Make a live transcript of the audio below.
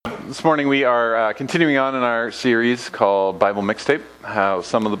This morning we are continuing on in our series called Bible Mixtape, how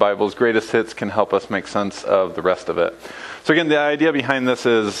some of the Bible's greatest hits can help us make sense of the rest of it. So again, the idea behind this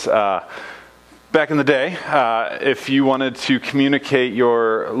is, back in the day, if you wanted to communicate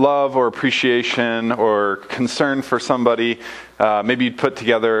your love or appreciation or concern for somebody, maybe you'd put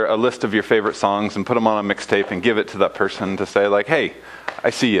together a list of your favorite songs and put them on a mixtape and give it to that person to say like, hey, I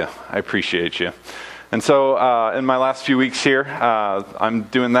see you, I appreciate you. And so in my last few weeks here, I'm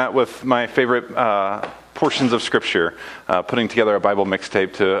doing that with my favorite portions of Scripture, putting together a Bible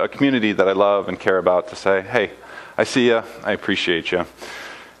mixtape to a community that I love and care about to say, hey, I see you, I appreciate you.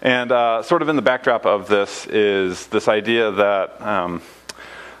 And sort of in the backdrop of this is this idea that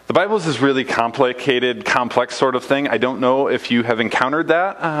the Bible is this really complicated, complex sort of thing. I don't know if you have encountered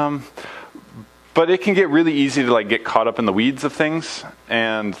that. But it can get really easy to get caught up in the weeds of things.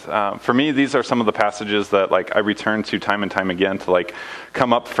 And for me, these are some of the passages that I return to time and time again to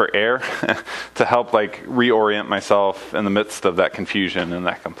come up for air to help reorient myself in the midst of that confusion and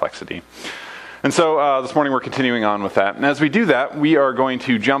that complexity. And so this morning we're continuing on with that. And as we do that, we are going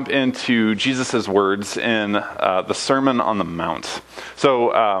to jump into Jesus' words in the Sermon on the Mount.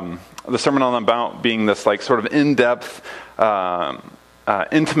 So the Sermon on the Mount being this sort of in-depth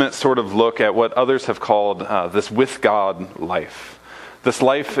intimate sort of look at what others have called this with God life. This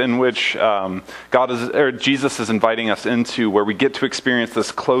life in which Jesus is inviting us into, where we get to experience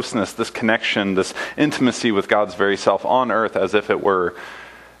this closeness, this connection, this intimacy with God's very self on earth as if it were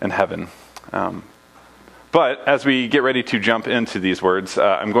in heaven. But as we get ready to jump into these words,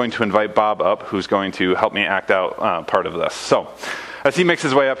 I'm going to invite Bob up, who's going to help me act out part of this. So as he makes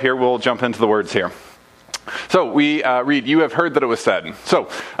his way up here, we'll jump into the words here. So we read, "You have heard that it was said." So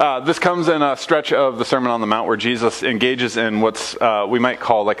this comes in a stretch of the Sermon on the Mount where Jesus engages in what's we might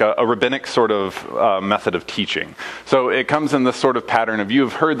call a rabbinic sort of method of teaching. So it comes in this sort of pattern of, you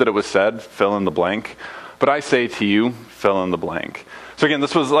have heard that it was said, fill in the blank, but I say to you, fill in the blank. So again,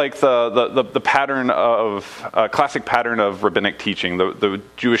 this was the pattern of, classic pattern of rabbinic teaching. The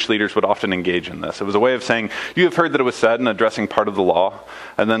Jewish leaders would often engage in this. It was a way of saying, you have heard that it was said, and addressing part of the law,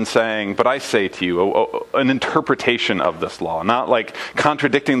 and then saying, but I say to you, an interpretation of this law. Not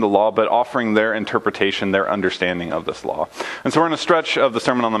contradicting the law, but offering their interpretation, their understanding of this law. And so we're in a stretch of the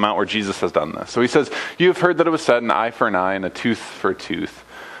Sermon on the Mount where Jesus has done this. So he says, you have heard that it was said, an eye for an eye and a tooth for a tooth.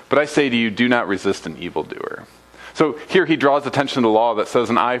 But I say to you, do not resist an evildoer. So here he draws attention to the law that says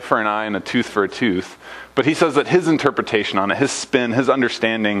an eye for an eye and a tooth for a tooth. But he says that his interpretation on it, his spin, his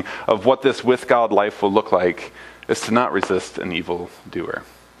understanding of what this with God life will look like is to not resist an evildoer.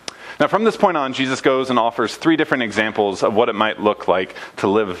 Now from this point on, Jesus goes and offers three different examples of what it might look like to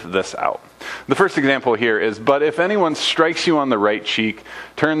live this out. The first example here is, but if anyone strikes you on the right cheek,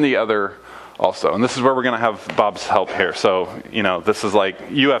 turn the other also. And this is where we're going to have Bob's help here. So, this is like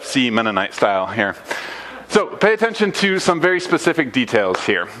UFC Mennonite style here. So pay attention to some very specific details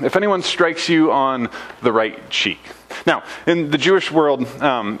here. If anyone strikes you on the right cheek. Now, in the Jewish world,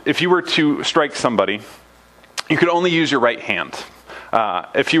 if you were to strike somebody, you could only use your right hand.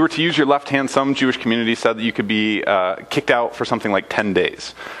 If you were to use your left hand, some Jewish communities said that you could be kicked out for something like 10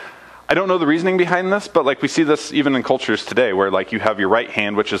 days. I don't know the reasoning behind this, but we see this even in cultures today where you have your right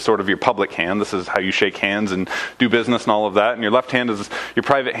hand, which is sort of your public hand. This is how you shake hands and do business and all of that. And your left hand is your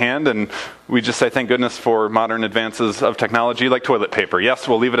private hand. And we just say, thank goodness for modern advances of technology like toilet paper. Yes,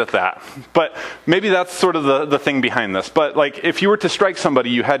 we'll leave it at that. But maybe that's sort of the thing behind this. But if you were to strike somebody,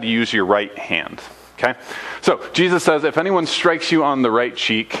 you had to use your right hand. Okay? So Jesus says, if anyone strikes you on the right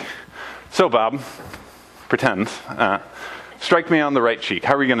cheek, so Bob, pretend, strike me on the right cheek.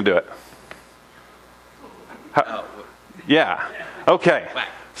 How are we going to do it? Yeah. Okay.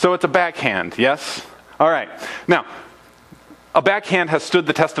 So it's a backhand, yes? All right. Now, a backhand has stood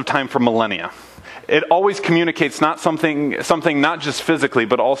the test of time for millennia. It always communicates something not just physically,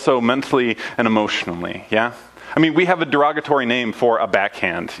 but also mentally and emotionally, yeah? I mean, we have a derogatory name for a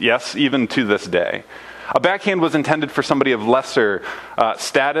backhand, yes, even to this day. A backhand was intended for somebody of lesser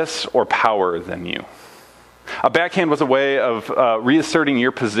status or power than you. A backhand was a way of reasserting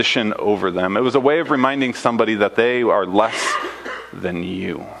your position over them. It was a way of reminding somebody that they are less than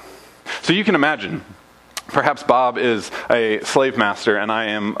you. So you can imagine, perhaps Bob is a slave master and I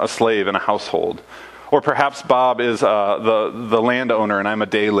am a slave in a household. Or perhaps Bob is the landowner and I'm a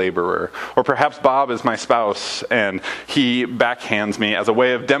day laborer. Or perhaps Bob is my spouse and he backhands me as a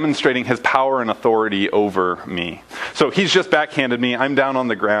way of demonstrating his power and authority over me. So he's just backhanded me, I'm down on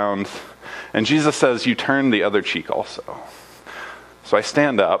the ground. And Jesus says, you turn the other cheek also. So I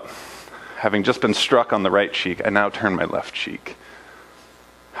stand up, having just been struck on the right cheek, I now turn my left cheek.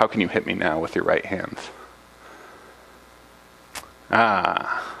 How can you hit me now with your right hand?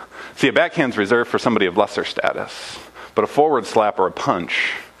 See, a backhand's reserved for somebody of lesser status, but a forward slap or a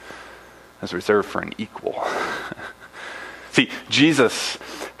punch is reserved for an equal. See, Jesus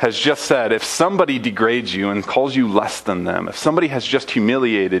has just said, if somebody degrades you and calls you less than them, if somebody has just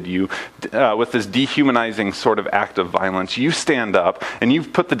humiliated you with this dehumanizing sort of act of violence, you stand up and you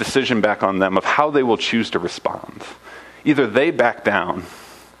put the decision back on them of how they will choose to respond. Either they back down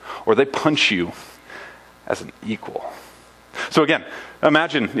or they punch you as an equal. So again,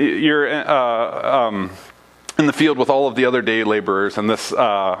 imagine you're in the field with all of the other day laborers, and this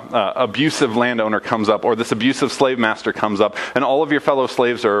abusive landowner comes up, or this abusive slave master comes up, and all of your fellow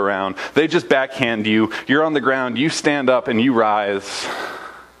slaves are around. They just backhand you. You're on the ground. You stand up and you rise.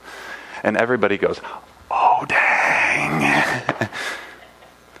 And everybody goes, oh, dang.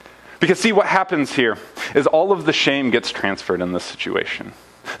 Because see, what happens here is all of the shame gets transferred in this situation.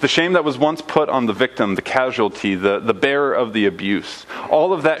 The shame that was once put on the victim, the casualty, the bearer of the abuse,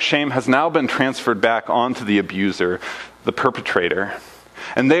 all of that shame has now been transferred back onto the abuser, the perpetrator.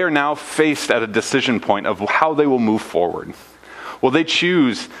 And they are now faced at a decision point of how they will move forward. Will they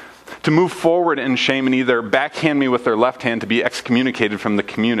choose to move forward in shame and either backhand me with their left hand to be excommunicated from the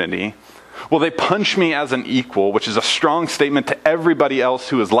community? Will they punch me as an equal, which is a strong statement to everybody else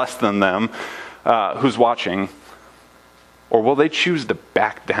who is less than them, who's watching? Or will they choose to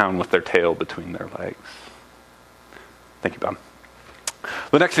back down with their tail between their legs? Thank you, Bob.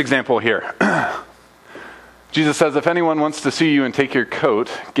 The next example here. Jesus says, if anyone wants to sue you and take your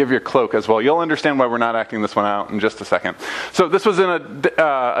coat, give your cloak as well. You'll understand why we're not acting this one out in just a second. So this was in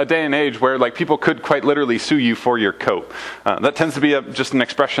a day and age where people could quite literally sue you for your coat. That tends to be just an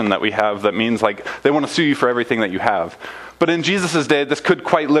expression that we have that means they want to sue you for everything that you have. But in Jesus' day, this could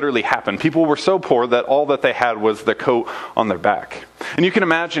quite literally happen. People were so poor that all that they had was the coat on their back. And you can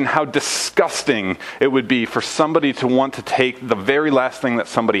imagine how disgusting it would be for somebody to want to take the very last thing that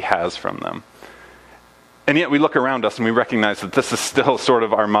somebody has from them. And yet we look around us and we recognize that this is still sort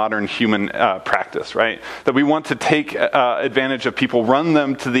of our modern human practice, right? That we want to take advantage of people, run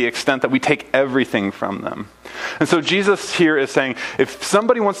them to the extent that we take everything from them. And so Jesus here is saying, if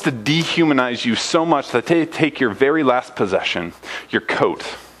somebody wants to dehumanize you so much that they take your very last possession, your coat,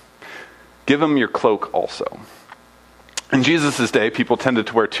 give them your cloak also. In Jesus' day, people tended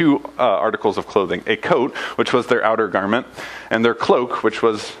to wear two articles of clothing, a coat, which was their outer garment, and their cloak, which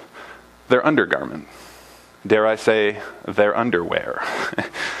was their undergarment. Dare I say, their underwear.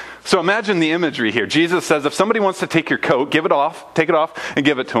 So imagine the imagery here. Jesus says, if somebody wants to take your coat, take it off and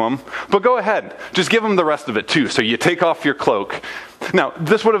give it to them. But go ahead, just give them the rest of it too. So you take off your cloak. Now,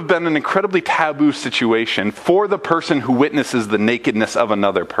 this would have been an incredibly taboo situation for the person who witnesses the nakedness of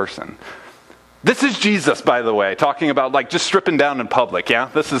another person. This is Jesus, by the way, talking about just stripping down in public, yeah?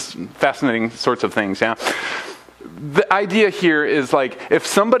 This is fascinating sorts of things, yeah? The idea here is if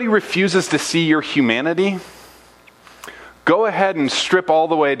somebody refuses to see your humanity, go ahead and strip all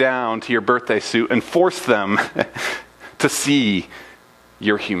the way down to your birthday suit and force them to see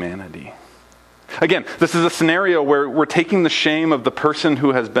your humanity. Again, this is a scenario where we're taking the shame of the person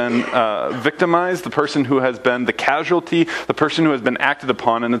who has been victimized, the person who has been the casualty, the person who has been acted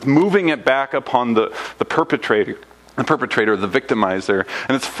upon, and it's moving it back upon the perpetrator. The perpetrator, the victimizer,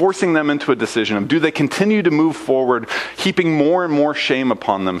 and it's forcing them into a decision of, do they continue to move forward, heaping more and more shame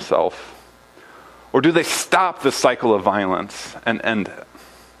upon themselves? Or do they stop this cycle of violence and end it?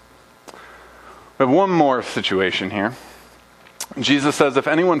 We have one more situation here. Jesus says, if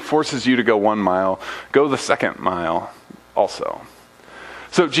anyone forces you to go 1 mile, go the 2nd mile also.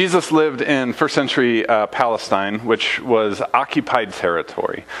 So Jesus lived in first century Palestine, which was occupied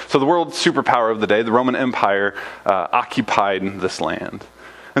territory. So the world superpower of the day, the Roman Empire, occupied this land.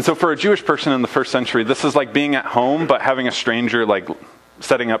 And so for a Jewish person in the first century, this is like being at home, but having a stranger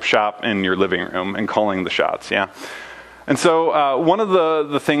setting up shop in your living room and calling the shots, yeah? And so one of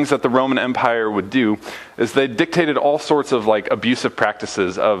the things that the Roman Empire would do is they dictated all sorts of abusive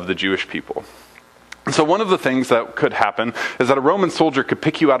practices of the Jewish people. So one of the things that could happen is that a Roman soldier could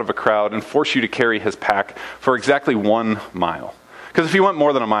pick you out of a crowd and force you to carry his pack for exactly 1 mile. Because if you went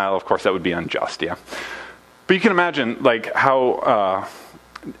more than a mile, of course, that would be unjust, yeah? But you can imagine how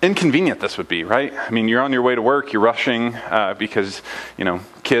inconvenient this would be, right? I mean, you're on your way to work, you're rushing because,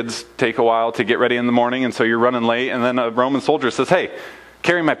 kids take a while to get ready in the morning, and so you're running late, and then a Roman soldier says, hey,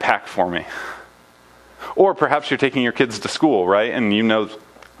 carry my pack for me. Or perhaps you're taking your kids to school, right? And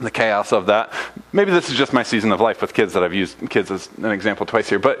the chaos of that. Maybe this is just my season of life with kids that I've used kids as an example twice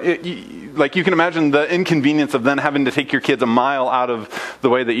here. But you can imagine the inconvenience of then having to take your kids a mile out of the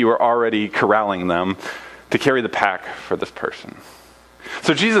way that you were already corralling them to carry the pack for this person.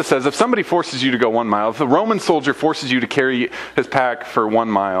 So Jesus says, if somebody forces you to go 1 mile, if a Roman soldier forces you to carry his pack for 1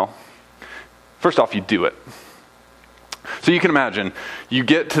 mile, First off, you do it. So you can imagine, you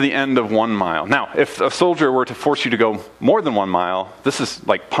get to the end of 1 mile. Now, if a soldier were to force you to go more than 1 mile, this is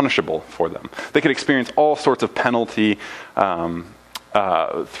like punishable for them. They could experience all sorts of penalty through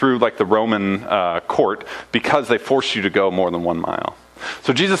like the Roman court because they forced you to go more than 1 mile.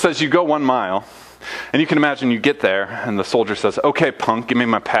 So Jesus says you go 1 mile, and you can imagine you get there, and the soldier says, "Okay, punk, give me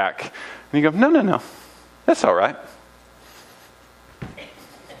my pack." And you go, No, that's all right.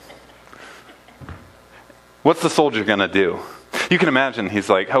 What's the soldier going to do? You can imagine he's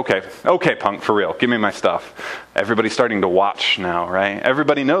like, okay, punk, for real, give me my stuff. Everybody's starting to watch now, right?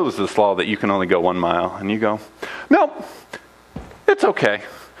 Everybody knows this law that you can only go 1 mile. And you go, "No, it's okay."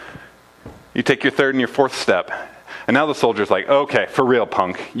 You take your third and your fourth step. And now the soldier's like, "Okay, for real,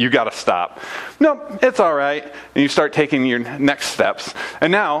 punk, you got to stop." "No, it's all right." And you start taking your next steps.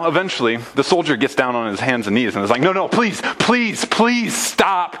 And now, eventually, the soldier gets down on his hands and knees and is like, "No, please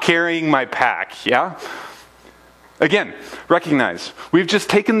stop carrying my pack," yeah? Again, recognize, we've just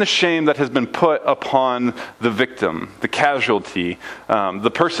taken the shame that has been put upon the victim, the casualty,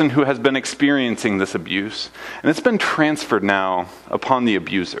 the person who has been experiencing this abuse, and it's been transferred now upon the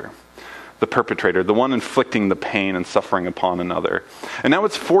abuser, the perpetrator, the one inflicting the pain and suffering upon another. And now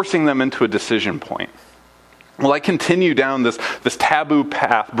it's forcing them into a decision point. Will I continue down this taboo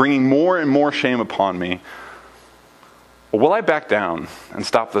path, bringing more and more shame upon me? Or will I back down and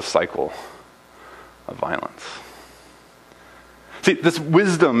stop this cycle of violence? See, this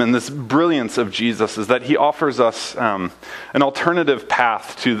wisdom and this brilliance of Jesus is that he offers us an alternative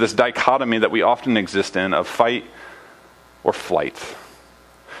path to this dichotomy that we often exist in of fight or flight.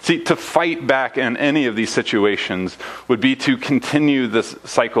 See, to fight back in any of these situations would be to continue this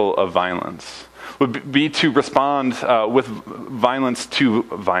cycle of violence, would be to respond with violence to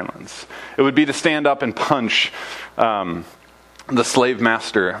violence. It would be to stand up and punch the slave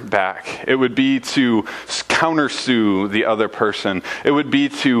master back. It would be to countersue the other person. It would be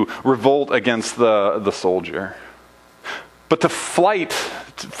to revolt against the soldier. But to flight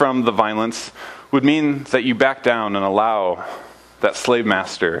from the violence would mean that you back down and allow that slave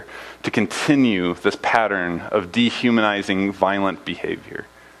master to continue this pattern of dehumanizing, violent behavior.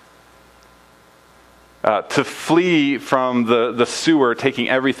 To flee from the sewer taking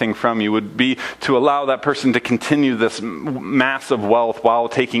everything from you would be to allow that person to continue this mass of wealth while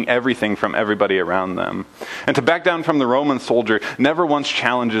taking everything from everybody around them. And to back down from the Roman soldier never once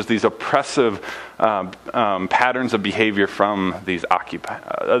challenges these oppressive patterns of behavior from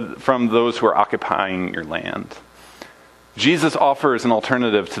those who are occupying your land. Jesus offers an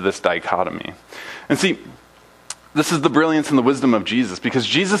alternative to this dichotomy. And see, this is the brilliance and the wisdom of Jesus, because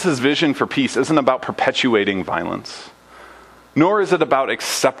Jesus' vision for peace isn't about perpetuating violence, nor is it about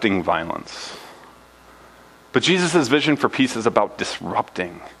accepting violence. But Jesus' vision for peace is about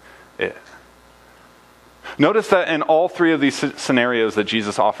disrupting it. Notice that in all three of these scenarios that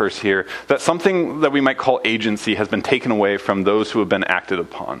Jesus offers here, that something that we might call agency has been taken away from those who have been acted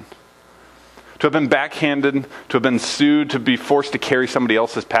upon. To have been backhanded, to have been sued, to be forced to carry somebody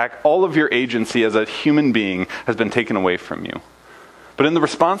else's pack, all of your agency as a human being has been taken away from you. But in the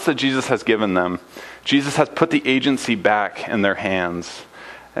response that Jesus has given them, Jesus has put the agency back in their hands.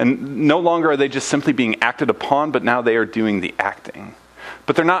 And no longer are they just simply being acted upon, but now they are doing the acting.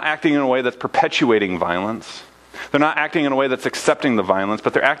 But they're not acting in a way that's perpetuating violence. They're not acting in a way that's accepting the violence,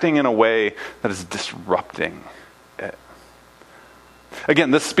 but they're acting in a way that is disrupting it.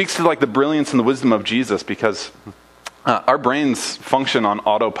 Again, this speaks to like the brilliance and the wisdom of Jesus, because our brains function on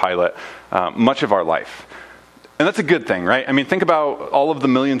autopilot much of our life. And that's a good thing, right? I mean, think about all of the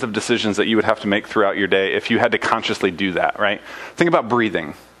millions of decisions that you would have to make throughout your day if you had to consciously do that, right? Think about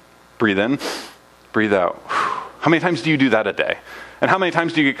breathing. Breathe in, breathe out. How many times do you do that a day? And how many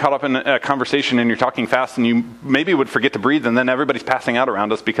times do you get caught up in a conversation and you're talking fast and you maybe would forget to breathe, and then everybody's passing out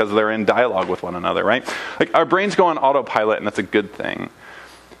around us because they're in dialogue with one another, right? Like, our brains go on autopilot, and that's a good thing.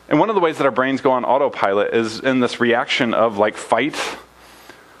 And one of the ways that our brains go on autopilot is in this reaction of like fight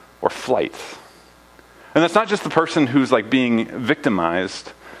or flight. And that's not just the person who's like being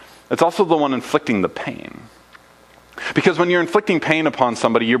victimized, it's also the one inflicting the pain. Because when you're inflicting pain upon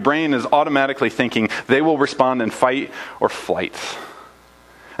somebody, your brain is automatically thinking they will respond in fight or flight.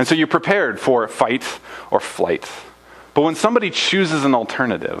 And so you're prepared for fight or flight. But when somebody chooses an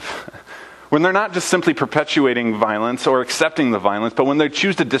alternative, when they're not just simply perpetuating violence or accepting the violence, but when they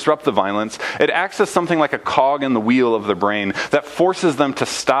choose to disrupt the violence, it acts as something like a cog in the wheel of their brain that forces them to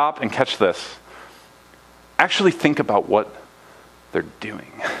stop and, catch this, actually think about what they're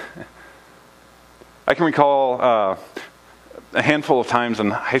doing. I can recall a handful of times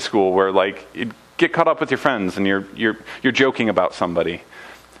in high school where like you'd get caught up with your friends and you're joking about somebody.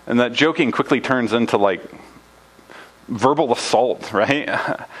 And that joking quickly turns into like verbal assault, right?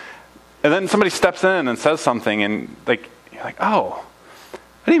 And then somebody steps in and says something, and like you're like, oh,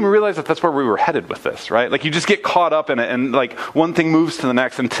 I didn't even realize that that's where we were headed with this, right? Like you just get caught up in it, and like one thing moves to the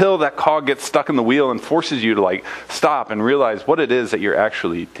next until that cog gets stuck in the wheel and forces you to like stop and realize what it is that you're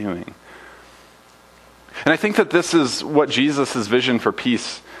actually doing. And I think that this is what Jesus' vision for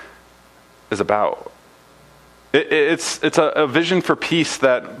peace is about. It's a vision for peace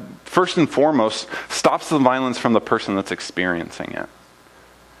that first and foremost stops the violence from the person that's experiencing it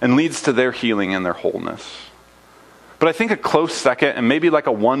and leads to their healing and their wholeness. But I think a close second, and maybe like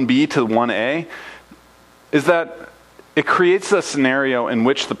a 1B to 1A, is that it creates a scenario in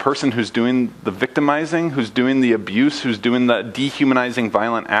which the person who's doing the victimizing, who's doing the abuse, who's doing the dehumanizing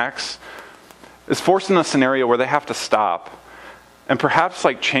violent acts, is forced in a scenario where they have to stop and perhaps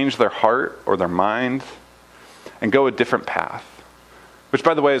like change their heart or their mind and go a different path, which,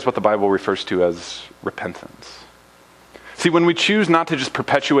 by the way, is what the Bible refers to as repentance. See, when we choose not to just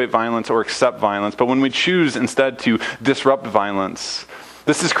perpetuate violence or accept violence, but when we choose instead to disrupt violence,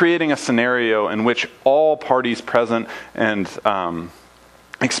 this is creating a scenario in which all parties present and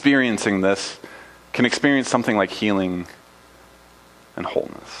experiencing this can experience something like healing and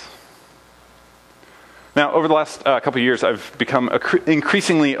wholeness. Now, over the last couple of years, I've become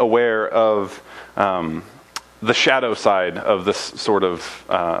increasingly aware of the shadow side of this sort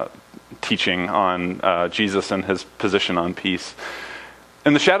of teaching on Jesus and his position on peace.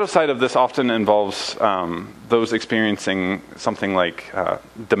 And the shadow side of this often involves those experiencing something like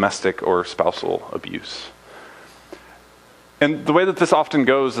domestic or spousal abuse. And the way that this often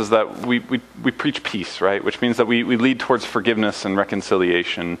goes is that we preach peace, right? Which means that we lead towards forgiveness and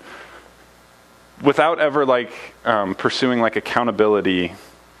reconciliation without ever pursuing like accountability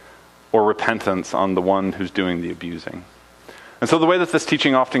or repentance on the one who's doing the abusing. And so the way that this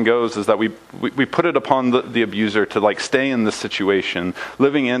teaching often goes is that we put it upon the abuser to like stay in this situation,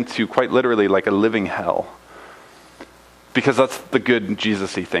 living into quite literally like a living hell. Because that's the good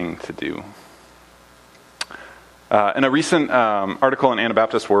Jesus-y thing to do. In a recent article in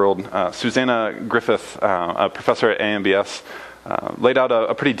Anabaptist World, Susanna Griffith, a professor at AMBS, laid out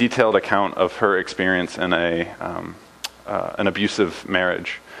a pretty detailed account of her experience in an abusive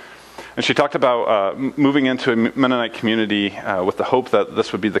marriage. And she talked about moving into a Mennonite community with the hope that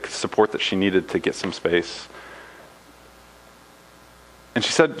this would be the support that she needed to get some space. And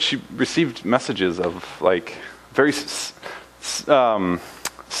she said she received messages of like very slight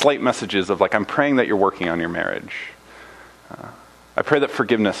messages of like, I'm praying that you're working on your marriage. I pray that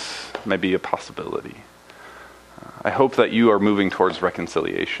forgiveness may be a possibility. I hope that you are moving towards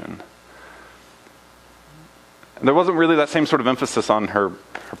reconciliation. And there wasn't really that same sort of emphasis on her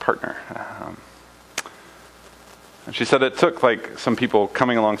partner. And she said it took like some people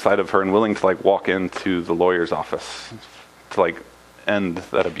coming alongside of her and willing to like walk into the lawyer's office to like end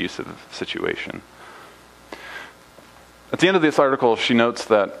that abusive situation. At the end of this article, she notes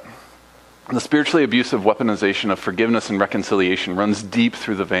that the spiritually abusive weaponization of forgiveness and reconciliation runs deep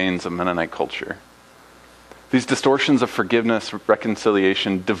through the veins of Mennonite culture. These distortions of forgiveness,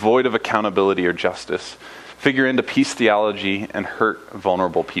 reconciliation, devoid of accountability or justice, figure into peace theology and hurt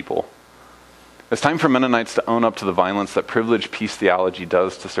vulnerable people. It's time for Mennonites to own up to the violence that privileged peace theology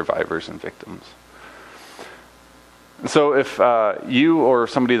does to survivors and victims. So if you or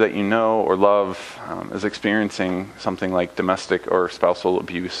somebody that you know or love is experiencing something like domestic or spousal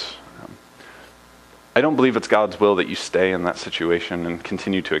abuse, I don't believe it's God's will that you stay in that situation and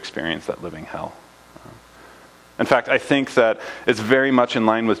continue to experience that living hell. In fact, I think that it's very much in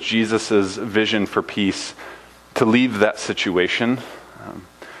line with Jesus' vision for peace to leave that situation.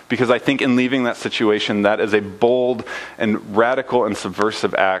 Because I think in leaving that situation, that is a bold and radical and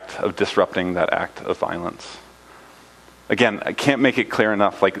subversive act of disrupting that act of violence. Again, I can't make it clear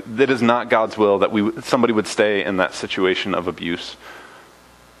enough. Like, it is not God's will that somebody would stay in that situation of abuse.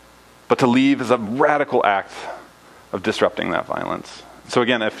 But to leave is a radical act of disrupting that violence. So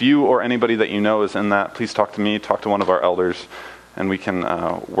again, if you or anybody that you know is in that, please talk to me, talk to one of our elders, and we can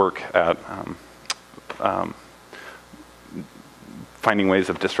work at finding ways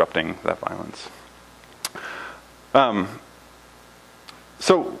of disrupting that violence.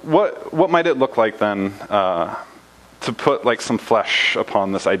 So what might it look like then to put like some flesh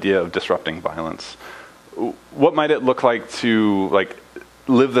upon this idea of disrupting violence? What might it look like to like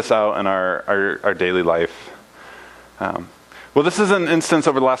live this out in our daily life? Well, this is an instance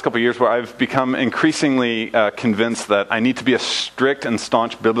over the last couple of years where I've become increasingly convinced that I need to be a strict and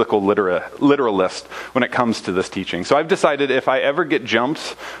staunch biblical literalist when it comes to this teaching. So I've decided if I ever get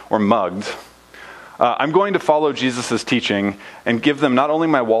jumped or mugged, I'm going to follow Jesus' teaching and give them not only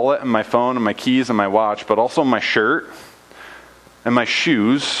my wallet and my phone and my keys and my watch, but also my shirt and my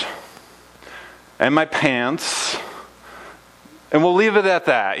shoes and my pants. And we'll leave it at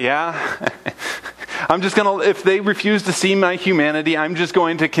that, yeah? I'm just going to, if they refuse to see my humanity, I'm just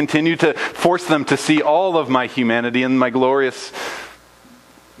going to continue to force them to see all of my humanity in my glorious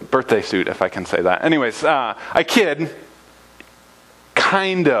birthday suit, if I can say that. Anyways, I kid,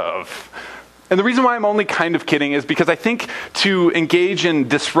 kind of. And the reason why I'm only kind of kidding is because I think to engage in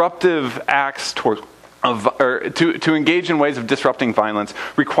disruptive acts to engage in ways of disrupting violence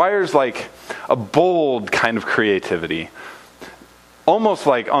requires like a bold kind of creativity. Almost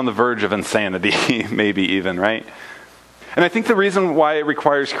like on the verge of insanity, maybe even, right? And I think the reason why it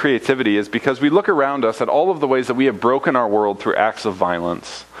requires creativity is because we look around us at all of the ways that we have broken our world through acts of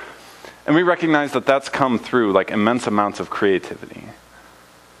violence. And we recognize that that's come through like immense amounts of creativity.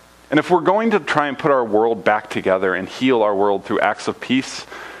 And if we're going to try and put our world back together and heal our world through acts of peace,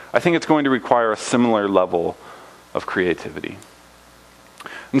 I think it's going to require a similar level of creativity.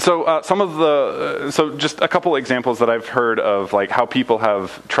 And so so just a couple examples that I've heard of like how people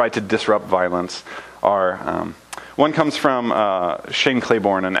have tried to disrupt violence are, one comes from Shane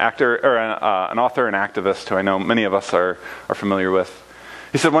Claiborne, an actor or an author and activist who I know many of us are familiar with.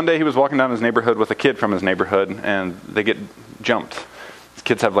 He said one day he was walking down his neighborhood with a kid from his neighborhood, and they get jumped. These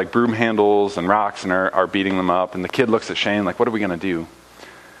kids have like broom handles and rocks and are beating them up, and the kid looks at Shane like, what are we going to do?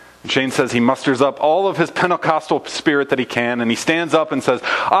 And Shane says he musters up all of his Pentecostal spirit that he can, and he stands up and says,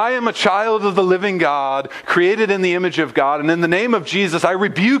 I am a child of the living God, created in the image of God, and in the name of Jesus, I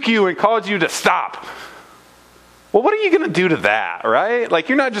rebuke you and cause you to stop. Well, what are you going to do to that, right? Like,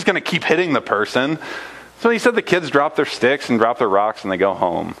 you're not just going to keep hitting the person. So he said the kids drop their sticks and drop their rocks and they go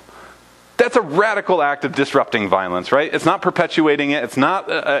home. That's a radical act of disrupting violence, right? It's not perpetuating it, it's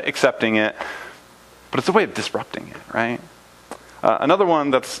not accepting it, but it's a way of disrupting it, right? Another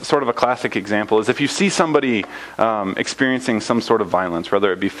one that's sort of a classic example is if you see somebody experiencing some sort of violence,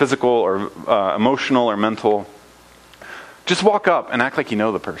 whether it be physical or emotional or mental, just walk up and act like you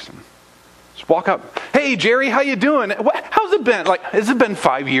know the person. Just walk up. Hey, Jerry, how you doing? How's it been? Like, has it been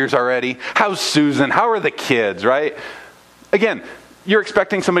 5 years already? How's Susan? How are the kids, right? Again, you're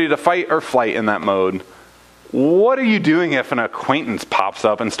expecting somebody to fight or flight in that mode. What are you doing if an acquaintance pops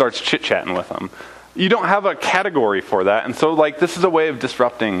up and starts chit-chatting with them? You don't have a category for that, and so like this is a way of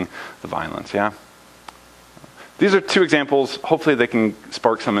disrupting the violence, yeah? These are two examples. Hopefully they can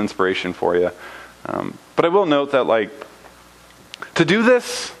spark some inspiration for you. But I will note that like to do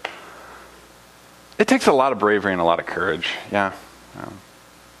this, it takes a lot of bravery and a lot of courage, yeah?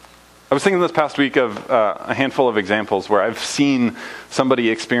 I was thinking this past week of a handful of examples where I've seen somebody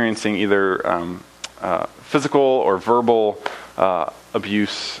experiencing either physical or verbal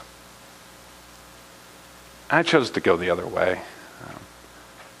abuse. I chose to go the other way.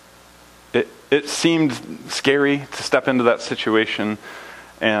 It seemed scary to step into that situation,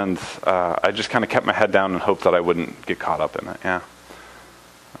 and I just kind of kept my head down and hoped that I wouldn't get caught up in it, yeah.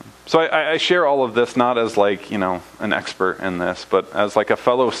 So I share all of this not as like, an expert in this, but as like a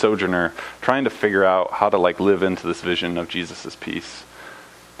fellow sojourner trying to figure out how to like live into this vision of Jesus' peace.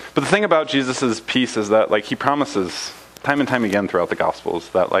 But the thing about Jesus' peace is that like he promises time and time again throughout the Gospels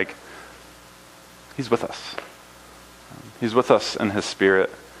that like he's with us. He's with us in his spirit.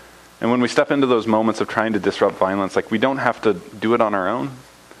 And when we step into those moments of trying to disrupt violence, like we don't have to do it on our own.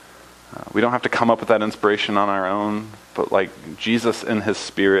 We don't have to come up with that inspiration on our own, but like Jesus in his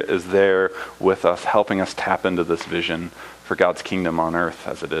spirit is there with us, helping us tap into this vision for God's kingdom on earth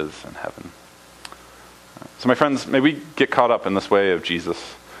as it is in heaven. So my friends, may we get caught up in this way of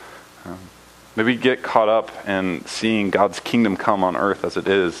Jesus. May we get caught up in seeing God's kingdom come on earth as it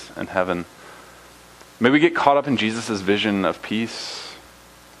is in heaven. May we get caught up in Jesus' vision of peace.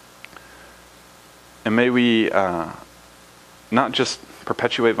 And may we not just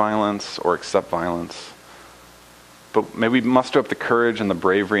perpetuate violence or accept violence, but may we muster up the courage and the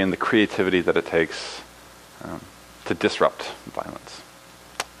bravery and the creativity that it takes to disrupt violence.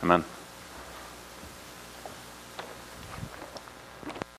 Amen.